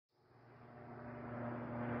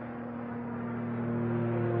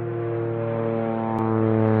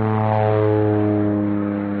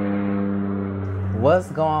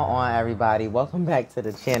What's going on, everybody? Welcome back to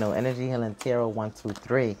the channel, Energy Healing Tarot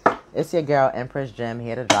 123. It's your girl, Empress Gem,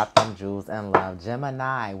 here to drop them jewels and love.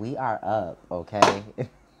 Gemini, we are up, okay?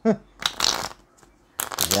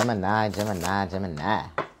 Gemini.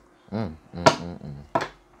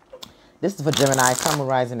 This is for Gemini, Sun,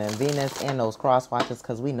 Rising, and Venus, and those cross watchers,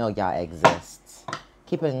 because we know y'all exist.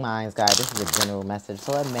 Keep in mind, guys, this is a general message,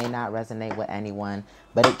 so it may not resonate with anyone,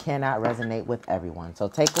 but it cannot resonate with everyone. So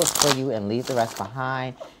take what's for you and leave the rest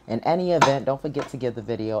behind. In any event, don't forget to give the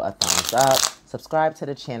video a thumbs up, subscribe to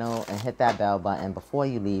the channel, and hit that bell button before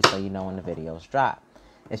you leave so you know when the videos drop.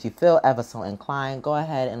 If you feel ever so inclined, go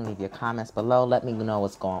ahead and leave your comments below. Let me know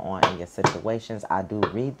what's going on in your situations. I do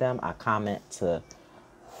read them. I comment to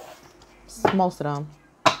most of them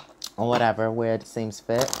or whatever, where it seems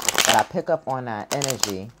fit. But I pick up on that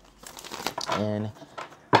energy, and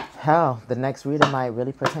hell, the next reading might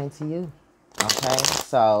really pertain to you. Okay,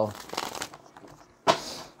 so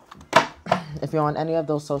if you're on any of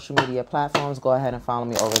those social media platforms, go ahead and follow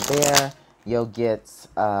me over there. You'll get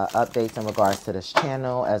updates in regards to this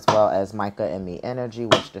channel, as well as Micah and Me Energy,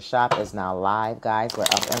 which the shop is now live, guys. We're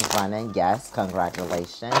up and running. Yes,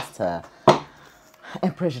 congratulations to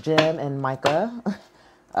Empress Gem and Micah.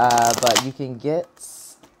 But you can get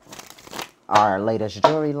our latest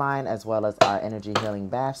jewelry line, as well as our energy healing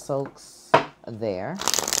bath soaks there.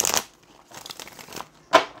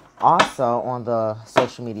 Also, on the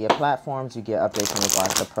social media platforms, you get updates in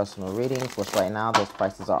regards to personal readings, which right now, those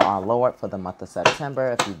prices are all lowered for the month of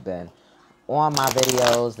September. If you've been on my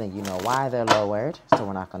videos, then you know why they're lowered, so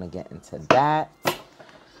we're not going to get into that.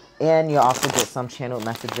 And you also get some channeled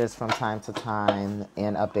messages from time to time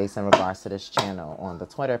and updates in regards to this channel on the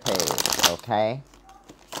Twitter page, okay?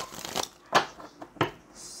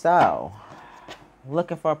 So,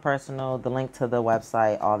 looking for a personal, the link to the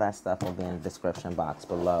website, all that stuff will be in the description box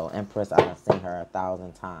below. Empress, I've seen her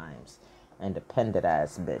 1,000 times. Independent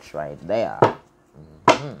ass bitch right there.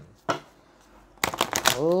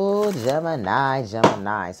 Ooh, Gemini.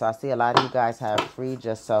 So I see a lot of you guys have freed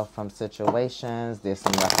yourself from situations. There's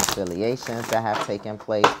some reconciliations that have taken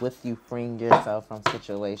place with you freeing yourself from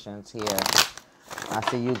situations here. I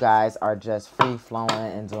see you guys are just free-flowing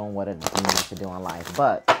and doing what it is you need to do in life.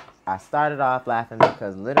 But I started off laughing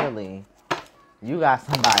because literally you got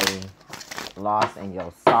somebody lost in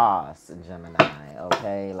your sauce, Gemini,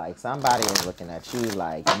 okay? Like, somebody is looking at you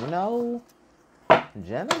like, you know,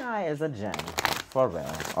 Gemini is a gem, for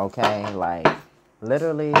real, okay? Like,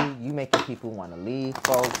 literally, you making people want to leave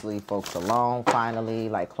folks alone, finally,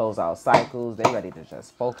 like, close out cycles. They ready to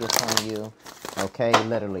just focus on you, okay?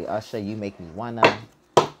 Literally, Usher, you make me wanna.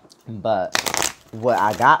 But what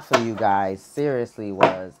I got for you guys, seriously,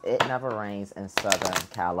 was it never rains in Southern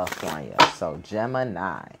California. So,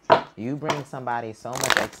 Gemini, you bring somebody so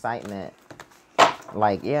much excitement.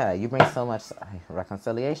 Like, yeah, you bring so much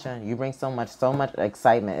reconciliation. You bring so much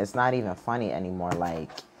excitement. It's not even funny anymore. Like,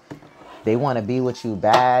 they want to be with you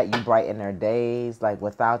bad. You brighten their days. Like,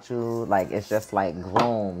 without you, like, it's just like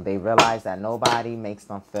gloom. They realize that nobody makes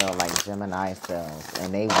them feel like Gemini feels,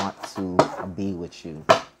 and they want to be with you.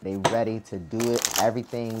 They ready to do it,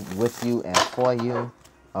 everything with you and for you,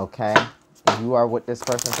 okay? You are what this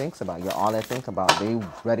person thinks about. You're all they think about. They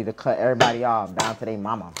ready to cut everybody off down to their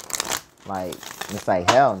mama. Like, it's like,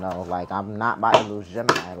 hell no. Like, I'm not about to lose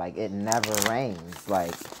Gemini. Like, it never rains.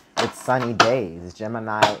 Like, it's sunny days.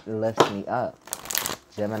 Gemini lifts me up.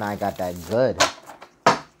 Gemini got that good.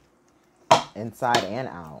 Inside and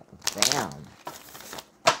out. Damn.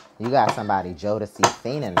 You got somebody Jodeci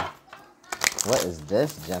fiending. What is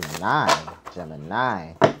this, Gemini?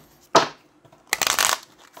 Gemini.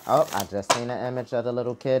 Oh, I just seen an image of the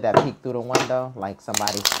little kid that peeked through the window. Like,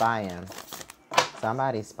 somebody's spying.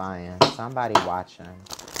 Somebody's spying. Somebody watching.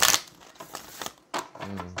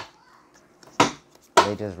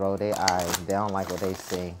 They just roll their eyes. They don't like what they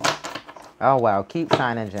see. Oh, well. Keep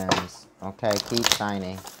shining, gems. Okay? Keep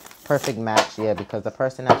shining. Perfect match, yeah, because the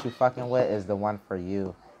person that you fucking with is the one for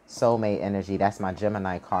you. Soulmate energy. That's my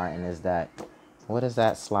Gemini card. And is that... What is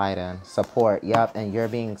that slide in? Support. Yep. And you're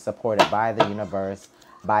being supported by the universe,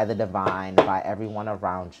 by the divine, by everyone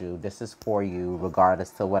around you. This is for you, regardless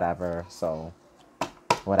to whatever. So...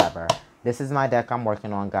 whatever. This is my deck I'm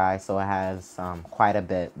working on, guys, so it has quite a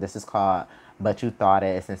bit. This is called But You Thought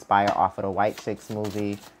It. It's inspired off of the White Chicks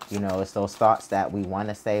movie. You know, it's those thoughts that we want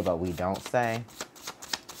to say but we don't say.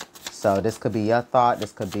 So this could be your thought,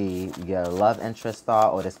 this could be your love interest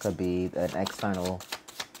thought, or this could be an external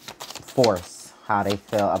force, how they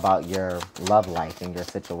feel about your love life and your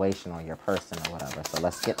situation or your person or whatever. So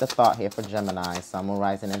let's get the thought here for Gemini, Sun, Moon,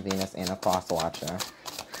 Rising, and Venus, and a cross watcher.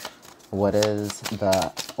 What is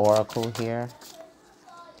the oracle here?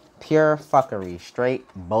 Pure fuckery, straight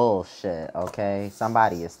bullshit, okay?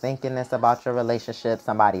 Somebody is thinking this about your relationship.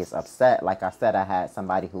 Somebody is upset. Like I said, I had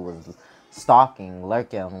somebody who was stalking,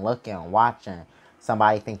 lurking, looking, watching.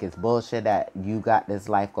 Somebody think it's bullshit that you got this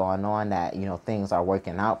life going on, that, you know, things are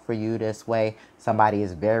working out for you this way. Somebody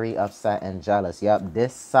is very upset and jealous. Yep,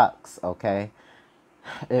 this sucks, okay?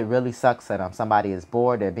 It really sucks for them. Somebody is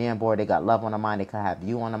bored. They're being bored. They got love on the mind. They could have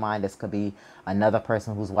you on the mind. This could be another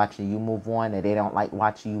person who's watching you move on, and they don't like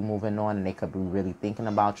watching you moving on, and they could be really thinking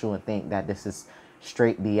about you and think that this is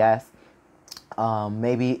straight BS.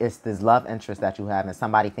 Maybe it's this love interest that you have, and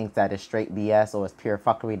somebody thinks that it's straight BS or it's pure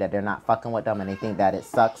fuckery, that they're not fucking with them, and they think that it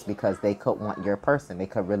sucks because they could want your person. They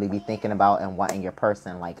could really be thinking about and wanting your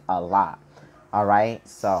person like a lot. All right?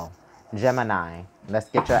 So, Gemini, let's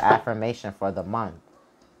get your affirmation for the month.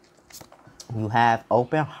 You have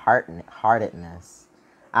open-heartedness.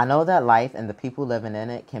 I know that life and the people living in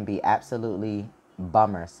it can be absolutely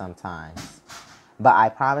bummer sometimes. But I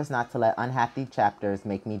promise not to let unhappy chapters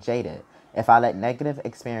make me jaded. If I let negative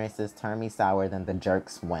experiences turn me sour, then the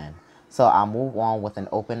jerks win. So I'll move on with an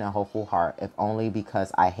open and hopeful heart, if only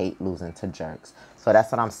because I hate losing to jerks. So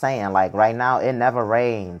that's what I'm saying. Like right now, it never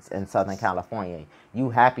rains in Southern California. You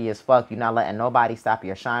happy as fuck. You're not letting nobody stop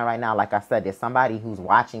your shine right now. Like I said, there's somebody who's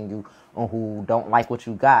watching you who don't like what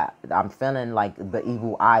you got. I'm feeling like the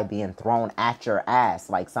evil eye being thrown at your ass.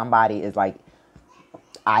 Like somebody is like,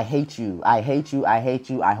 I hate you. I hate you. I hate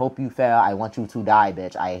you. I hope you fail. I want you to die,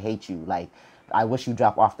 bitch. I hate you. Like, I wish you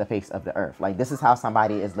drop off the face of the earth. Like, this is how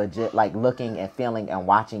somebody is legit, like, looking and feeling and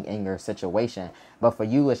watching in your situation. But for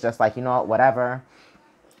you, it's just like, you know what, whatever.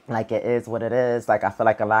 Like, it is what it is. Like, I feel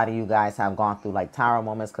like a lot of you guys have gone through, like, tower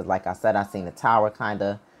moments. Because, like I said, I seen the tower kind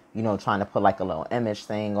of, you know, trying to put, like, a little image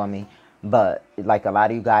thing on me. But, like, a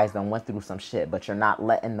lot of you guys done went through some shit. But you're not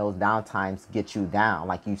letting those down times get you down.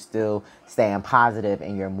 Like, you still staying positive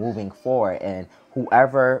and you're moving forward. And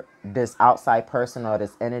whoever this outside person or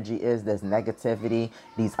this energy is, this negativity,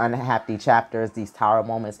 these unhappy chapters, these tower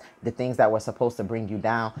moments, the things that were supposed to bring you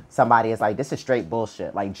down, somebody is like, this is straight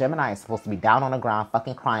bullshit. Like, Gemini is supposed to be down on the ground,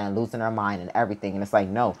 fucking crying, losing their mind and everything. And it's like,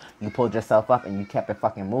 no, you pulled yourself up and you kept it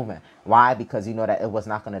fucking moving. Why? Because you know that it was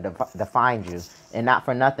not going to define you. And not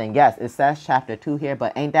for nothing. Yes, it says chapter 2 here,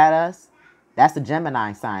 but ain't that us? That's the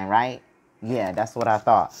Gemini sign, right? Yeah, that's what I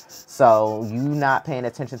thought. So you not paying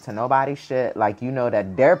attention to nobody's shit. Like, you know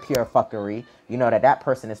that they're pure fuckery. You know that that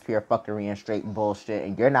person is pure fuckery and straight bullshit.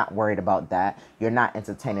 And you're not worried about that. You're not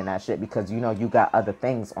entertaining that shit because you know you got other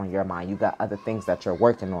things on your mind. You got other things that you're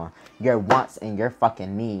working on. Your wants and your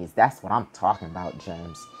fucking needs. That's what I'm talking about,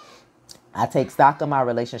 Gems. I take stock of my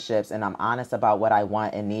relationships and I'm honest about what I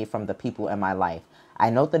want and need from the people in my life. I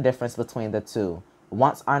note the difference between the two.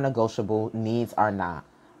 Wants are negotiable, needs are not.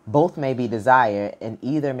 Both may be desired and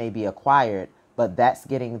either may be acquired, but that's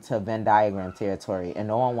getting to Venn diagram territory and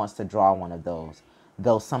no one wants to draw one of those,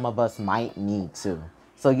 though some of us might need to.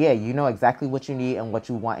 So yeah, you know exactly what you need and what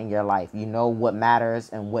you want in your life. You know what matters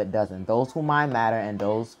and what doesn't. Those who mind matter and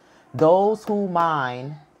those who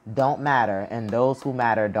mind don't matter and those who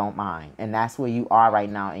matter don't mind. And that's where you are right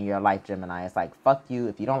now in your life, Gemini. It's like, fuck you.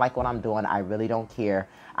 If you don't like what I'm doing, I really don't care.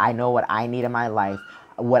 I know what I need in my life.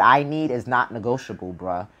 What I need is not negotiable,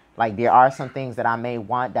 bruh. Like, there are some things that I may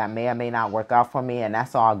want that may or may not work out for me, and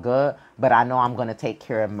that's all good. But I know I'm going to take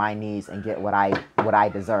care of my needs and get what I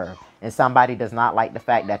deserve. And somebody does not like the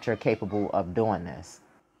fact that you're capable of doing this.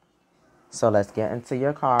 So let's get into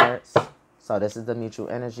your cards. So this is the mutual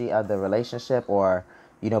energy of the relationship, or,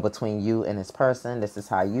 you know, between you and this person. This is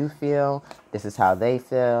how you feel. This is how they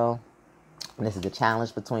feel. This is the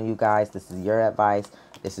challenge between you guys. This is your advice.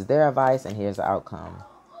 This is their advice. And here's the outcome.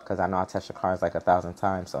 Because I know I touched the cards like 1,000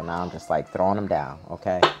 times. So now I'm just like throwing them down.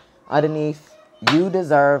 Okay. Underneath, you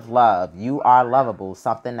deserve love. You are lovable.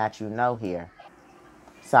 Something that you know here.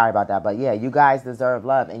 Sorry about that. But yeah, you guys deserve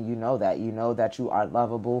love. And you know that. You know that you are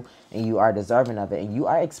lovable. And you are deserving of it. And you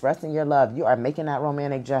are expressing your love. You are making that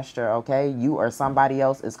romantic gesture. Okay. You or somebody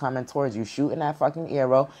else is coming towards you. Shooting that fucking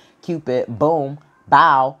arrow. Cupid. Boom.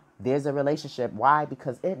 Bow. There's a relationship. Why?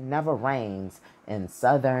 Because it never rains in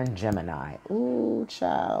Southern Gemini. Ooh,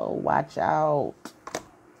 child. Watch out.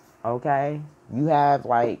 Okay? You have,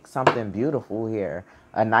 like, something beautiful here.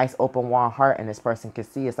 A nice open, warm heart, and this person can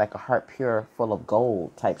see it's like a heart pure, full of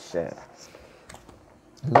gold type shit.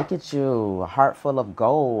 Look at you. A heart full of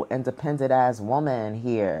gold. Independent ass woman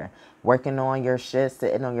here. Working on your shit,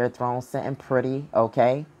 sitting on your throne, sitting pretty.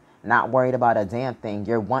 Okay? Not worried about a damn thing.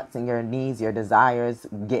 Your wants and your needs, your desires,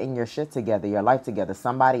 getting your shit together, your life together.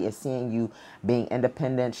 Somebody is seeing you being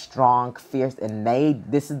independent, strong, fierce, and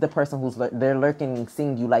this is the person they're lurking,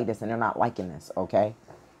 seeing you like this, and they're not liking this, okay?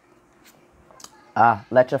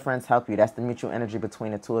 Let your friends help you. That's the mutual energy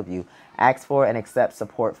between the two of you. Ask for and accept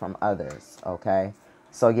support from others, okay?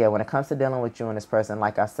 So, yeah, when it comes to dealing with you and this person,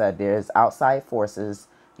 like I said, there's outside forces,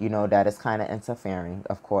 you know, that is kind of interfering.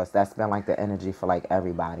 Of course, that's been like the energy for like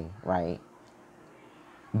everybody, right?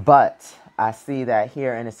 But I see that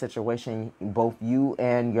here in a situation, both you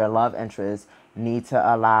and your love interest need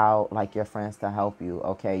to allow like your friends to help you.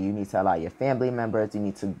 Okay, you need to allow your family members. You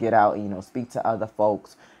need to get out and, you know, speak to other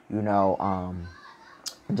folks. You know,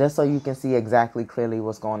 just so you can see exactly clearly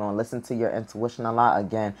what's going on. Listen to your intuition a lot.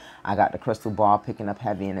 Again, I got the crystal ball picking up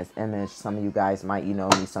heavy in this image. Some of you guys might, you know,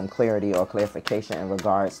 need some clarity or clarification in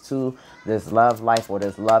regards to this love life or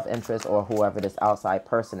this love interest or whoever this outside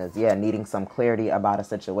person is. Yeah, needing some clarity about a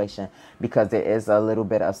situation because there is a little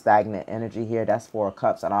bit of stagnant energy here. That's Four of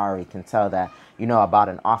Cups, and I already can tell that, you know, about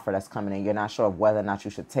an offer that's coming in. You're not sure whether or not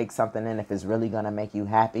you should take something in, if it's really going to make you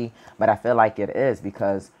happy. But I feel like it is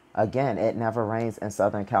because, again, it never rains in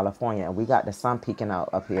Southern California. And we got the sun peeking out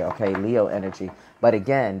up here, okay? Leo energy. But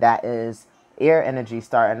again, that is air energy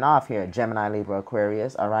starting off here. Gemini, Libra,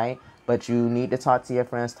 Aquarius, all right? But you need to talk to your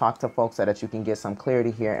friends, talk to folks so that you can get some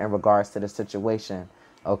clarity here in regards to the situation,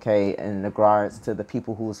 okay? In regards to the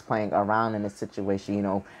people who's playing around in this situation, you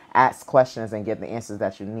know, ask questions and get the answers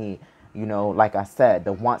that you need. You know, like I said,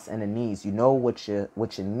 the wants and the needs. You know what you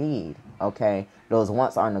need, okay? Those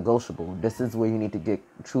wants are negotiable. This is where you need to get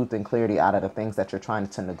truth and clarity out of the things that you're trying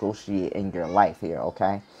to negotiate in your life here,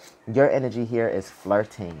 okay? Your energy here is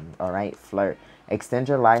flirting, all right? Flirt. Extend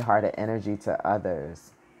your lighthearted energy to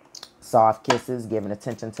others. Soft kisses, giving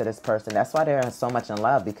attention to this person. That's why they're so much in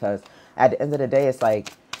love, because at the end of the day, it's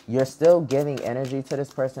like you're still giving energy to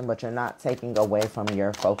this person, but you're not taking away from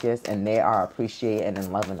your focus, and they are appreciating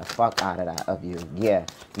and loving the fuck out of that of you. Yeah,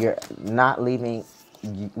 you're not leaving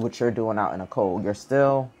what you're doing out in the cold. You're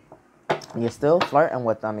still flirting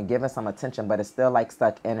with them and giving some attention, but it's still like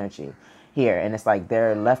stuck energy here. And it's like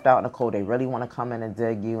they're left out in the cold. They really want to come in and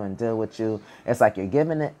dig you and deal with you. It's like you're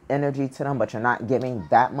giving energy to them, but you're not giving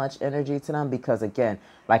that much energy to them because, again,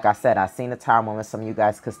 like I said, I've seen a time when some of you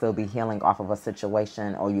guys could still be healing off of a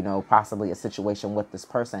situation or, you know, possibly a situation with this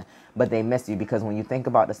person, but they miss you. Because when you think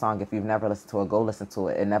about the song, if you've never listened to it, go listen to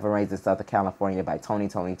it. It Never Rains in Southern California by Tony.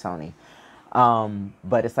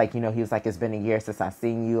 But it's like, you know, he was like, it's been a year since I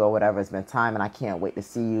seen you or whatever. It's been time and I can't wait to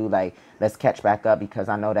see you. Like, let's catch back up because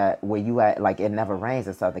I know that where you at, like, it never rains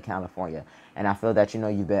in Southern California. And I feel that, you know,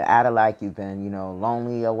 you've been out of, like, you've been, you know,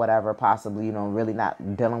 lonely or whatever, possibly, you know, really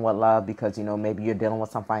not dealing with love because, you know, maybe you're dealing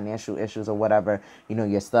with some financial issues or whatever. You know,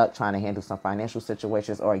 you're stuck trying to handle some financial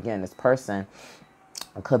situations, or again, this person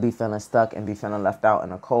could be feeling stuck and be feeling left out in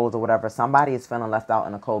the cold or whatever. Somebody is feeling left out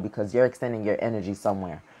in the cold because you're extending your energy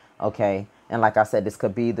somewhere. Okay. And like I said, this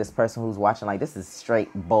could be this person who's watching like, this is straight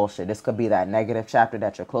bullshit. This could be that negative chapter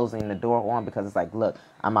that you're closing the door on because it's like, look,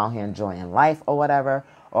 I'm out here enjoying life or whatever.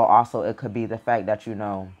 Or also it could be the fact that, you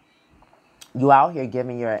know, you out here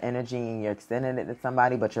giving your energy and you're extending it to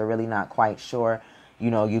somebody, but you're really not quite sure.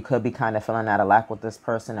 You know, you could be kind of feeling out of lack with this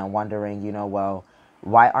person and wondering, you know, well,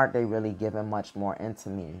 why aren't they really giving much more into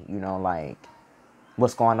me? You know, like,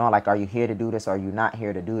 what's going on? Like, are you here to do this or are you not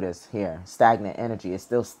here to do this here? Stagnant energy. It's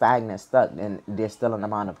still stagnant, stuck, and there's still an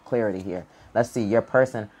amount of clarity here. Let's see, your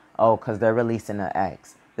person, oh, because they're releasing an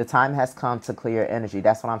ex. The time has come to clear energy.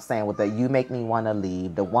 That's what I'm saying with the you make me want to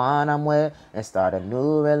leave the one I'm with and start a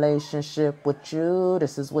new relationship with you.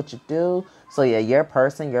 This is what you do. So yeah, your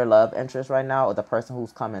person, your love interest right now, or the person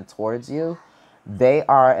who's coming towards you, they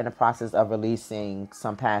are in the process of releasing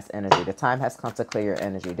some past energy. The time has come to clear your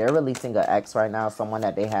energy. They're releasing an ex right now, someone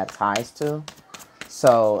that they had ties to.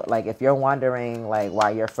 So, like, if you're wondering, like,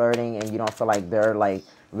 why you're flirting and you don't feel like they're, like,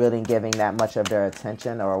 really giving that much of their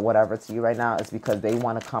attention or whatever to you right now, it's because they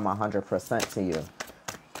want to come 100% to you.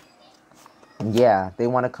 Yeah, they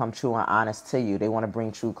want to come true and honest to you. They want to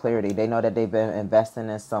bring true clarity. They know that they've been investing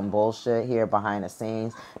in some bullshit here behind the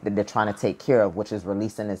scenes that they're trying to take care of, which is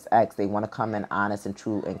releasing this ex. They want to come in honest and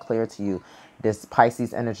true and clear to you. This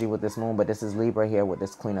Pisces energy with this moon, but this is Libra here with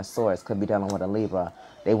this Queen of Swords. Could be dealing with a Libra.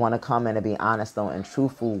 They want to come in and be honest, though, and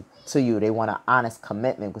truthful to you. They want an honest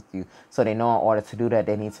commitment with you. So they know in order to do that,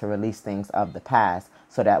 they need to release things of the past.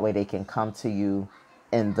 So that way they can come to you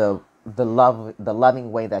in the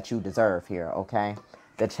loving way that you deserve here, okay?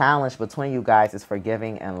 The challenge between you guys is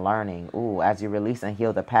forgiving and learning. Ooh, as you release and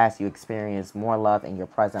heal the past, you experience more love in your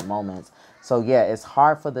present moments. So yeah, it's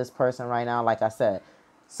hard for this person right now. Like I said,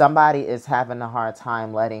 somebody is having a hard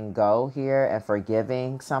time letting go here and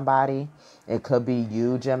forgiving somebody. It could be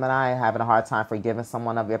you, Gemini, having a hard time forgiving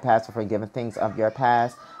someone of your past or forgiving things of your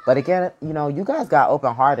past. But again, you know, you guys got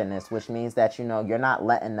open-heartedness, which means that, you know, you're not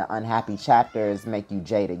letting the unhappy chapters make you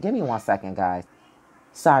jaded. Give me 1 second, guys.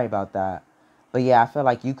 Sorry about that. But yeah, I feel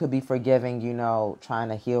like you could be forgiving, you know, trying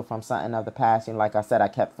to heal from something of the past. And like I said, I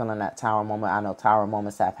kept feeling that tower moment. I know tower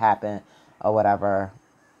moments have happened or whatever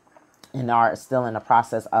and are still in the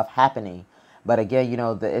process of happening. But again, you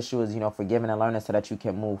know, the issue is, you know, forgiving and learning so that you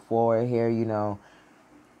can move forward here, you know.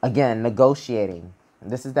 Again, negotiating.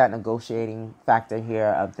 This is that negotiating factor here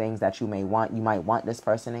of things that you may want. You might want this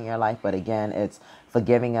person in your life, but again, it's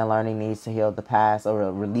forgiving and learning needs to heal the past,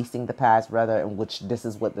 or releasing the past rather, in which this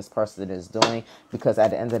is what this person is doing. Because at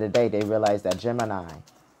the end of the day, they realize that Gemini,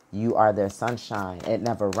 you are their sunshine. It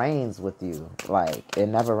never rains with you. Like, it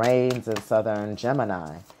never rains in Southern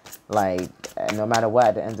Gemini. Like, no matter what,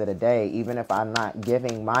 at the end of the day, even if I'm not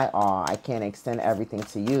giving my all, I can't extend everything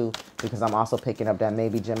to you, because I'm also picking up that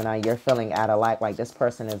maybe, Gemini, you're feeling out of like this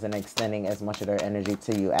person isn't extending as much of their energy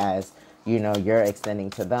to you as, you know, you're extending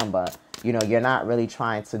to them. But, you know, you're not really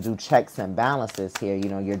trying to do checks and balances here. You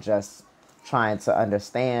know, you're just trying to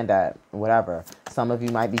understand that whatever. Some of you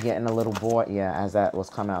might be getting a little bored. Yeah, as that was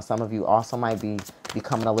coming out. Some of you also might be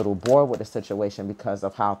becoming a little bored with the situation because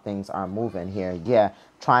of how things are moving here. Yeah,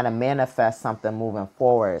 trying to manifest something moving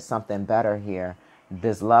forward, something better here.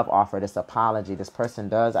 This love offer, this apology, this person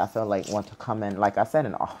does, I feel like, want to come in. Like I said,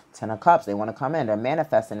 in Ten of Cups, they want to come in. They're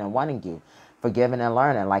manifesting and wanting you. Forgiving and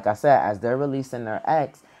learning. Like I said, as they're releasing their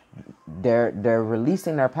ex, they're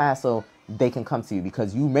releasing their past so they can come to you,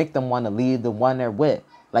 because you make them want to leave the one they're with.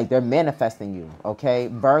 Like, they're manifesting you, okay?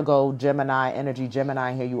 Virgo, Gemini, energy,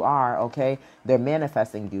 Gemini, here you are, okay? They're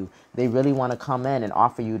manifesting you. They really want to come in and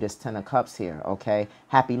offer you this Ten of Cups here, okay?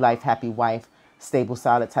 Happy life, happy wife, stable,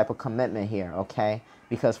 solid type of commitment here, okay?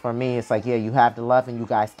 Because for me, it's like, yeah, you have the love and you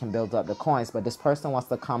guys can build up the coins, but this person wants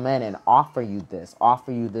to come in and offer you this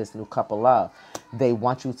new cup of love. They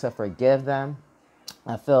want you to forgive them.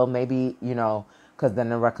 I feel maybe, you know, because then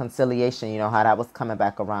the reconciliation, you know, how that was coming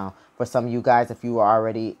back around. For some of you guys, if you were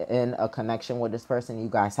already in a connection with this person, you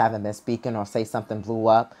guys haven't been speaking, or say something blew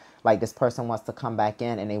up, like this person wants to come back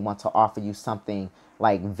in and they want to offer you something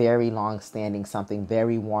like very long standing, something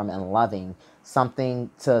very warm and loving, something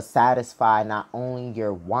to satisfy not only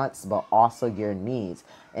your wants, but also your needs.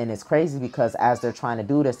 And it's crazy because as they're trying to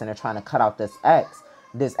do this and they're trying to cut out this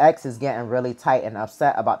ex is getting really tight and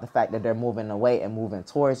upset about the fact that they're moving away and moving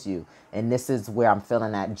towards you. And this is where I'm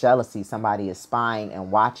feeling that jealousy. Somebody is spying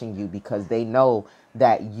and watching you because they know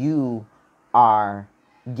that you are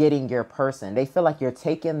getting your person. They feel like you're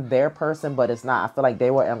taking their person, but it's not. I feel like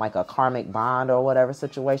they were in like a karmic bond or whatever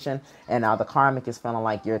situation. And now the karmic is feeling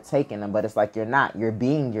like you're taking them, but it's like you're not. You're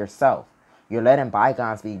being yourself. You're letting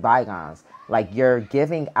bygones be bygones. Like, you're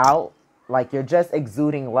giving out, like you're just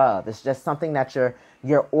exuding love. It's just something that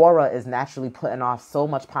your aura is naturally putting off so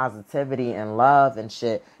much positivity and love and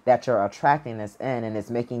shit that you're attracting this in, and it's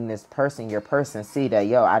making this person, your person, see that,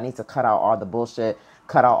 yo, I need to cut out all the bullshit,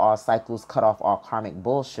 cut out all cycles, cut off all karmic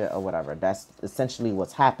bullshit or whatever. That's essentially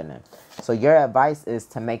what's happening. So your advice is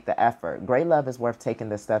to make the effort. Great love is worth taking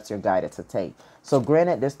the steps you're guided to take. So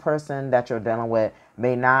granted, this person that you're dealing with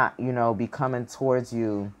may not, you know, be coming towards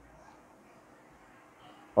you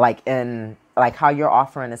like in like how you're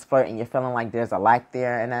offering this flirt and you're feeling like there's a lack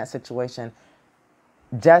there in that situation.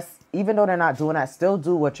 Just, even though they're not doing that, still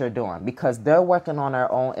do what you're doing, because they're working on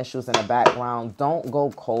their own issues in the background. Don't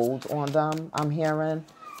go cold on them. I'm hearing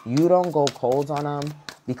you don't go cold on them,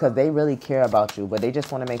 because they really care about you, but they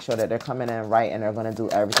just want to make sure that they're coming in right and they're going to do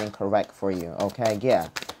everything correct for you. Okay. Yeah.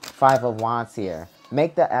 5 of Wands here.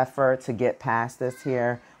 Make the effort to get past this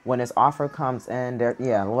here. When this offer comes in,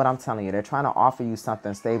 yeah, what I'm telling you, they're trying to offer you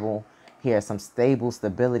something stable here, some stable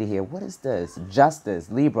stability here. What is this? Justice,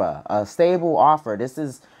 Libra, a stable offer. This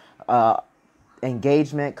is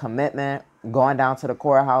engagement, commitment, going down to the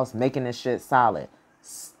courthouse, making this shit solid.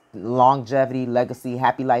 Longevity, legacy,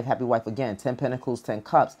 happy life, happy wife. Again, 10 Pentacles, 10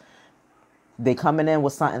 Cups. They coming in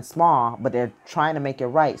with something small, but they're trying to make it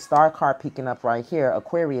right. Star card peeking up right here.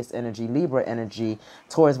 Aquarius energy, Libra energy,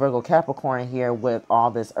 Taurus, Virgo, Capricorn here with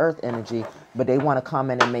all this earth energy. But they want to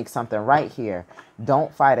come in and make something right here.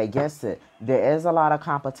 Don't fight against it. There is a lot of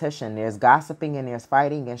competition. There's gossiping and there's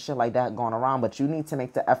fighting and shit like that going around. But you need to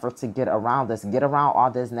make the effort to get around this. Get around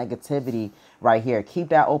all this negativity right here. Keep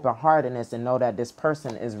that open-heartedness and know that this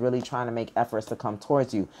person is really trying to make efforts to come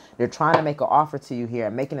towards you. They're trying to make an offer to you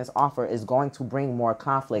here. Making this offer is going to bring more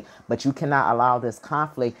conflict. But you cannot allow this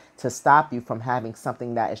conflict to stop you from having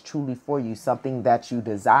something that is truly for you. Something that you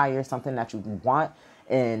desire. Something that you want.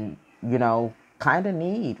 And, you know, kind of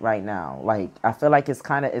need right now. Like, I feel like it's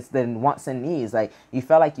the wants and needs. Like, you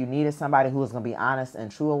felt like you needed somebody who was going to be honest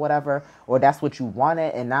and true or whatever, or that's what you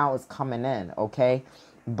wanted, and now it's coming in, okay?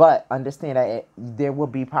 But understand that there will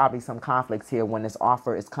be probably some conflicts here when this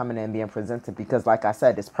offer is coming in and being presented, because like I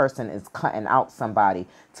said, this person is cutting out somebody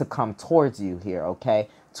to come towards you here, okay?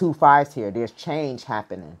 2 5s here. There's change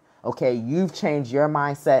happening, okay? You've changed your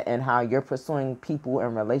mindset and how you're pursuing people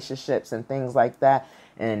and relationships and things like that.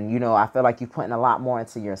 And, you know, I feel like you're putting a lot more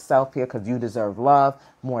into yourself here because you deserve love,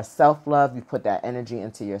 more self-love. You put that energy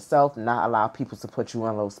into yourself, not allow people to put you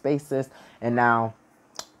in low spaces. And now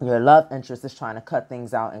your love interest is trying to cut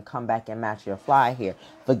things out and come back and match your fly here.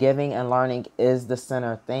 Forgiving and learning is the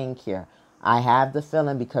center thing here. I have the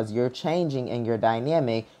feeling because you're changing in your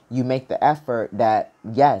dynamic, you make the effort that,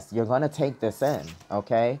 yes, you're going to take this in,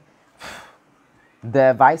 okay?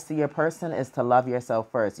 The advice to your person is to love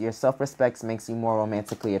yourself first. Your self-respect makes you more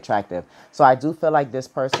romantically attractive. So I do feel like this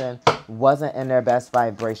person wasn't in their best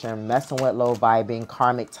vibration, messing with low vibing,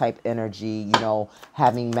 karmic type energy, you know,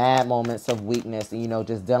 having mad moments of weakness, you know,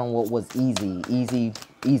 just dealing with what was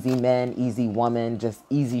easy men, easy woman, just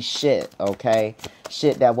easy shit, okay?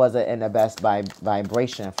 Shit that wasn't in the best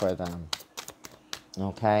vibration for them,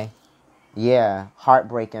 okay? Yeah,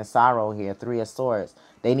 heartbreak and sorrow here, 3 of Swords.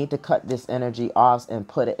 They need to cut this energy off and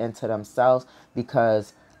put it into themselves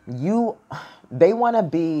because they want to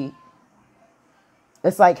be,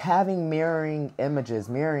 it's like having mirroring images,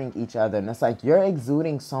 mirroring each other. And it's like you're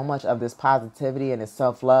exuding so much of this positivity and this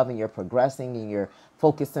self-love, and you're progressing and you're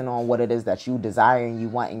focusing on what it is that you desire and you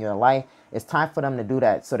want in your life. It's time for them to do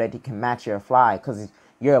that so that you can match your fly, because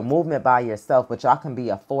you're a movement by yourself, but y'all can be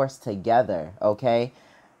a force together, okay?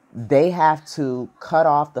 They have to cut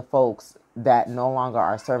off the folks that no longer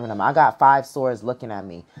are serving them. I got 5 swords looking at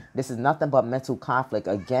me. This is nothing but mental conflict.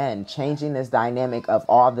 Again, changing this dynamic of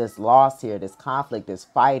all this loss here, this conflict, this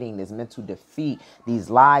fighting, this mental defeat, these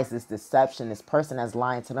lies, this deception, this person that's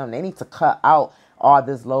lying to them. They need to cut out all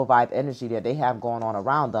this low vibe energy that they have going on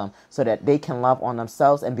around them so that they can love on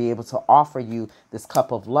themselves and be able to offer you this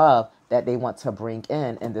cup of love that they want to bring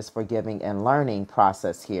in this forgiving and learning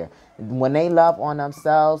process here. When they love on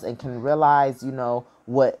themselves and can realize, you know,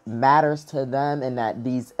 what matters to them, and that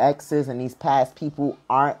these exes and these past people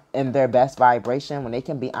aren't in their best vibration, when they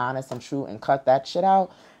can be honest and true and cut that shit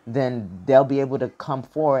out, then they'll be able to come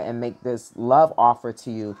forward and make this love offer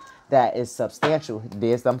to you that is substantial.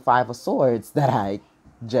 There's them 5 of Swords that I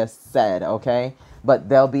just said, okay? But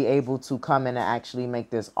they'll be able to come in and actually make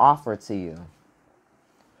this offer to you.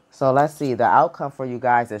 So let's see. The outcome for you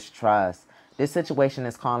guys is trust. This situation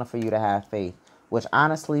is calling for you to have faith, which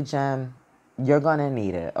honestly, Gem, you're going to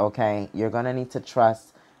need it, okay? You're going to need to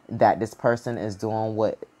trust that this person is doing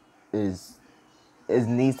what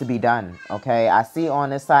needs to be done, okay? I see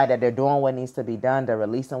on this side that they're doing what needs to be done. They're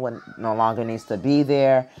releasing what no longer needs to be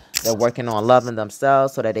there. They're working on loving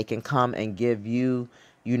themselves so that they can come and give you,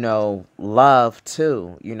 you know, love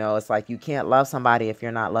too. You know, it's like you can't love somebody if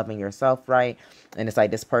you're not loving yourself right. And it's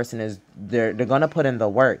like this person is, they're going to put in the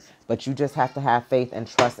work, but you just have to have faith and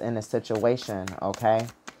trust in the situation, okay?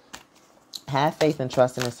 Have faith and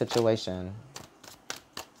trust in the situation.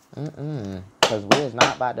 Because we is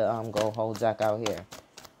not about to go whole jack out here.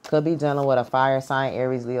 Could be dealing with a fire sign,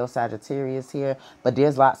 Aries, Leo, Sagittarius here. But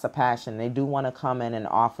there's lots of passion. They do want to come in and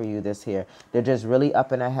offer you this here. They're just really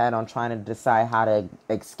up in their head on trying to decide how to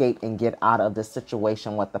escape and get out of the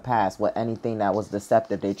situation with the past, with anything that was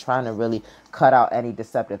deceptive. They're trying to really cut out any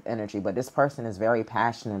deceptive energy. But this person is very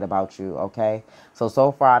passionate about you, okay?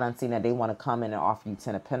 So far I done seen that they want to come in and offer you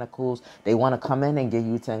 10 of Pentacles. They want to come in and give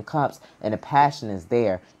you 10 Cups. And the passion is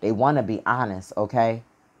there. They want to be honest, okay?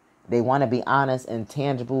 They want to be honest and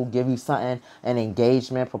tangible, give you something, an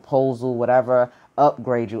engagement, proposal, whatever,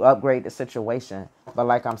 upgrade the situation. But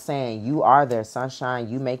like I'm saying, you are their sunshine.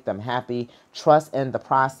 You make them happy. Trust in the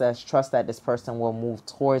process. Trust that this person will move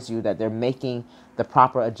towards you, that they're making the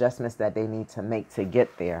proper adjustments that they need to make to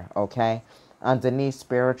get there, okay? Underneath,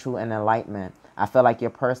 spiritual and enlightenment. I feel like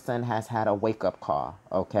your person has had a wake-up call,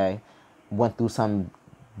 okay? Went through some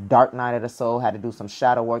dark night of the soul, had to do some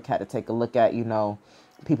shadow work, had to take a look at, you know,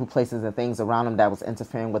 people, places, and things around them that was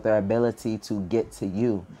interfering with their ability to get to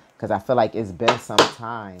you. Because I feel like it's been some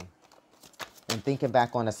time. And thinking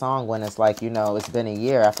back on the song when it's like, you know, it's been a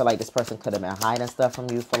year. I feel like this person could have been hiding stuff from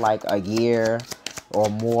you for like a year or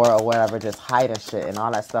more or whatever. Just hiding shit. And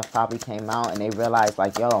all that stuff probably came out and they realized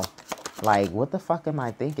like, yo, like, what the fuck am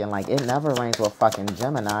I thinking? Like, it never rains with fucking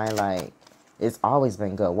Gemini. Like, it's always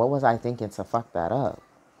been good. What was I thinking to fuck that up?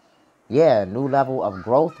 Yeah, new level of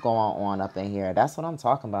growth going on up in here. That's what I'm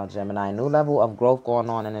talking about, Gemini. New level of growth going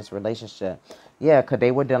on in this relationship. Yeah, because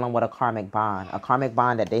they were dealing with a karmic bond. A karmic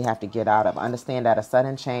bond that they have to get out of. Understand that a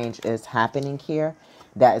sudden change is happening here.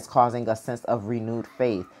 that is causing a sense of renewed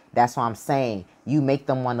faith. That's why I'm saying you make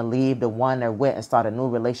them want to leave the one they're with and start a new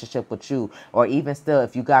relationship with you. Or even still,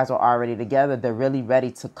 if you guys are already together, they're really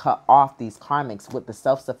ready to cut off these karmics. With the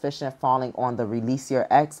self-sufficient falling on the release your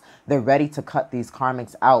ex, they're ready to cut these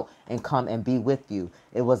karmics out and come and be with you.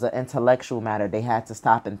 It was an intellectual matter. They had to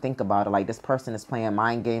stop and think about it. Like, this person is playing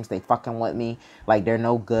mind games. They fucking with me. Like, they're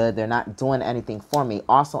no good. They're not doing anything for me.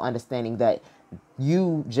 Also understanding that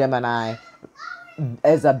you, Gemini,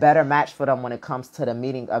 is a better match for them when it comes to the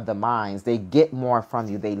meeting of the minds. They get more from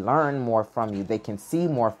you. They learn more from you. They can see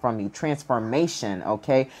more from you. Transformation,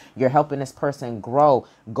 okay? You're helping this person grow,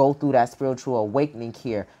 go through that spiritual awakening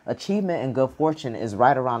here. Achievement and good fortune is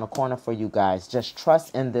right around the corner for you guys. Just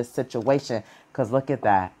trust in this situation, because look at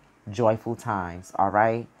that. Joyful times, all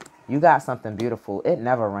right? You got something beautiful. It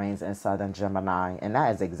never rains in Southern Gemini, and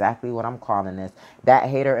that is exactly what I'm calling this. That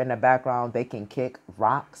hater in the background, they can kick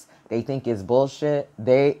rocks. They think it's bullshit.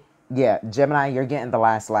 Yeah, Gemini, you're getting the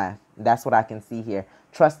last laugh. That's what I can see here.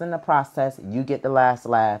 Trust in the process. You get the last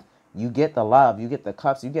laugh. You get the love. You get the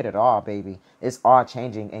cups. You get it all, baby. It's all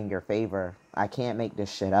changing in your favor. I can't make this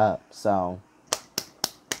shit up. So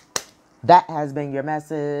that has been your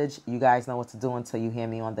message. You guys know what to do until you hear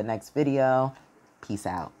me on the next video. Peace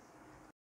out.